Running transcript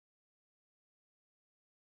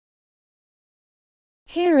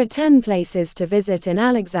Here are 10 places to visit in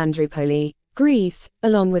Alexandroupoli, Greece,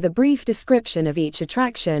 along with a brief description of each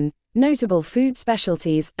attraction, notable food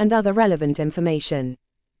specialties, and other relevant information.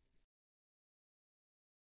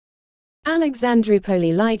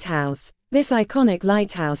 Alexandroupoli Lighthouse. This iconic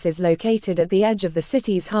lighthouse is located at the edge of the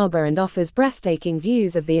city's harbor and offers breathtaking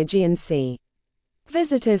views of the Aegean Sea.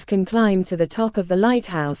 Visitors can climb to the top of the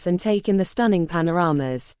lighthouse and take in the stunning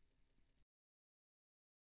panoramas.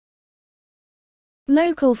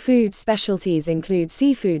 Local food specialties include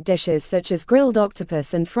seafood dishes such as grilled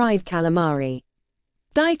octopus and fried calamari.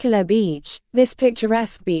 Dikale Beach. This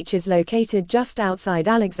picturesque beach is located just outside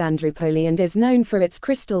Alexandroupoli and is known for its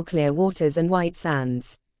crystal-clear waters and white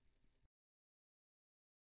sands.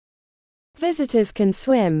 Visitors can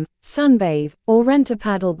swim, sunbathe, or rent a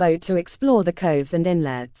paddle boat to explore the coves and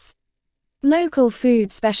inlets. Local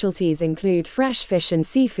food specialties include fresh fish and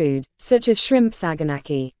seafood, such as shrimp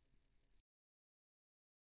saganaki.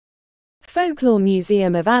 Folklore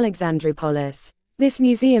Museum of Alexandroupolis. This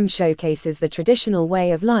museum showcases the traditional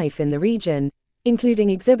way of life in the region, including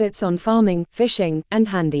exhibits on farming, fishing, and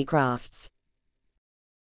handicrafts.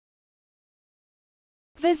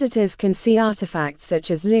 Visitors can see artifacts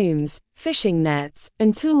such as looms, fishing nets,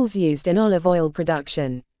 and tools used in olive oil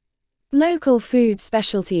production. Local food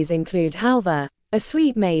specialties include halva, a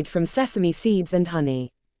sweet made from sesame seeds and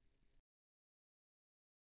honey.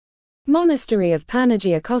 Monastery of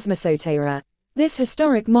Panagia Kosmosotera. This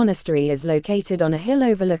historic monastery is located on a hill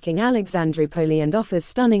overlooking Alexandroupoli and offers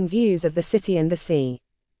stunning views of the city and the sea.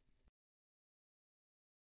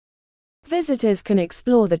 Visitors can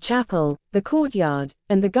explore the chapel, the courtyard,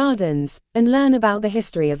 and the gardens, and learn about the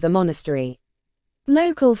history of the monastery.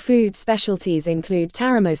 Local food specialties include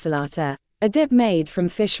taramosalata, a dip made from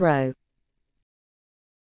fish roe.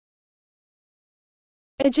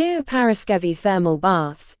 Aegea Paraskevi thermal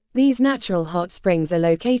baths. These natural hot springs are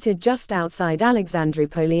located just outside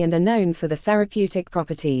Alexandroupoli and are known for the therapeutic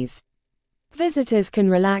properties. Visitors can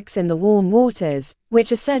relax in the warm waters,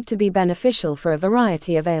 which are said to be beneficial for a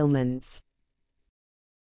variety of ailments.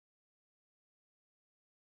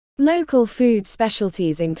 Local food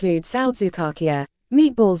specialties include sautsukakia,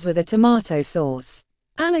 meatballs with a tomato sauce.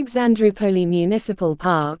 Alexandroupoli Municipal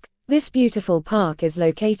Park. This beautiful park is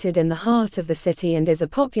located in the heart of the city and is a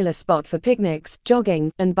popular spot for picnics,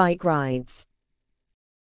 jogging, and bike rides.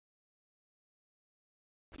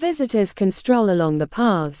 Visitors can stroll along the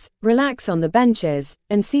paths, relax on the benches,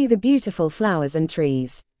 and see the beautiful flowers and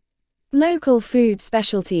trees. Local food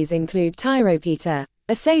specialties include tyropita,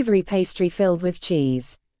 a savory pastry filled with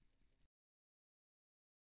cheese.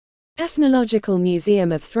 Ethnological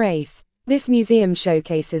Museum of Thrace. This museum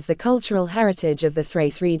showcases the cultural heritage of the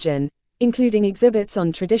Thrace region, including exhibits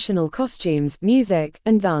on traditional costumes, music,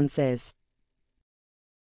 and dances.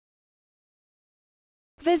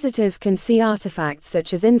 Visitors can see artifacts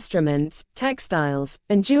such as instruments, textiles,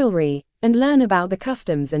 and jewelry, and learn about the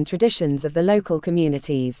customs and traditions of the local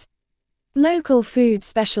communities. Local food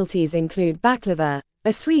specialties include baklava,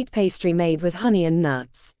 a sweet pastry made with honey and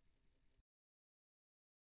nuts.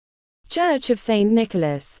 Church of St.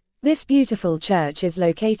 Nicholas. This beautiful church is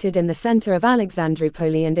located in the center of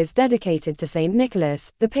Alexandroupoli and is dedicated to St.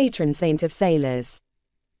 Nicholas, the patron saint of sailors.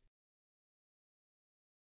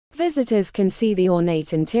 Visitors can see the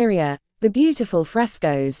ornate interior, the beautiful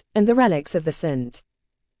frescoes, and the relics of the saint.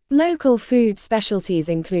 Local food specialties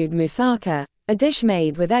include moussaka, a dish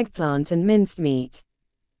made with eggplant and minced meat.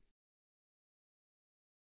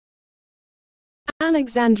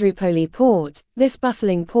 Alexandroupoli Port. This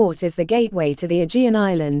bustling port is the gateway to the Aegean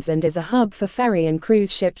Islands and is a hub for ferry and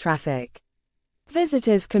cruise ship traffic.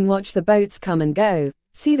 Visitors can watch the boats come and go,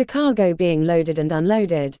 see the cargo being loaded and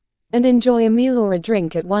unloaded, and enjoy a meal or a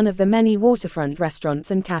drink at one of the many waterfront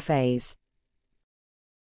restaurants and cafes.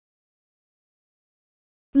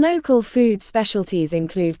 Local food specialties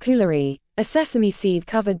include kouleri, a sesame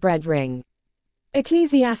seed-covered bread ring.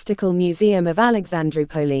 Ecclesiastical Museum of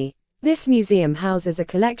Alexandroupoli. This museum houses a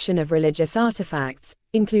collection of religious artifacts,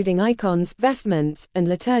 including icons, vestments, and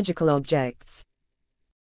liturgical objects.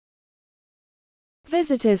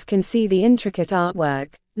 Visitors can see the intricate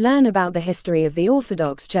artwork, learn about the history of the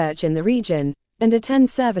Orthodox Church in the region, and attend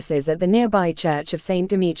services at the nearby Church of St.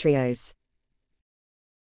 Demetrios.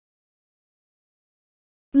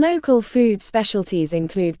 Local food specialties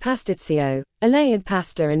include pastitsio, a layered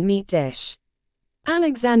pasta and meat dish.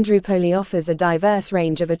 Alexandroupoli offers a diverse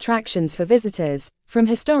range of attractions for visitors, from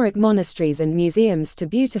historic monasteries and museums to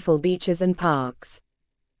beautiful beaches and parks.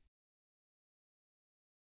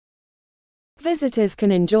 Visitors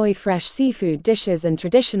can enjoy fresh seafood dishes and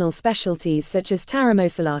traditional specialties such as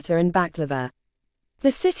taramosalata and baklava.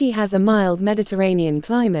 The city has a mild Mediterranean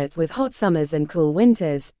climate with hot summers and cool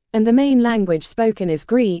winters, and the main language spoken is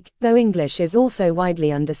Greek, though English is also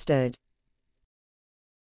widely understood.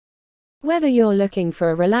 Whether you're looking for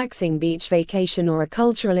a relaxing beach vacation or a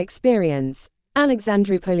cultural experience,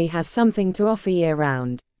 Alexandroupoli has something to offer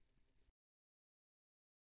year-round.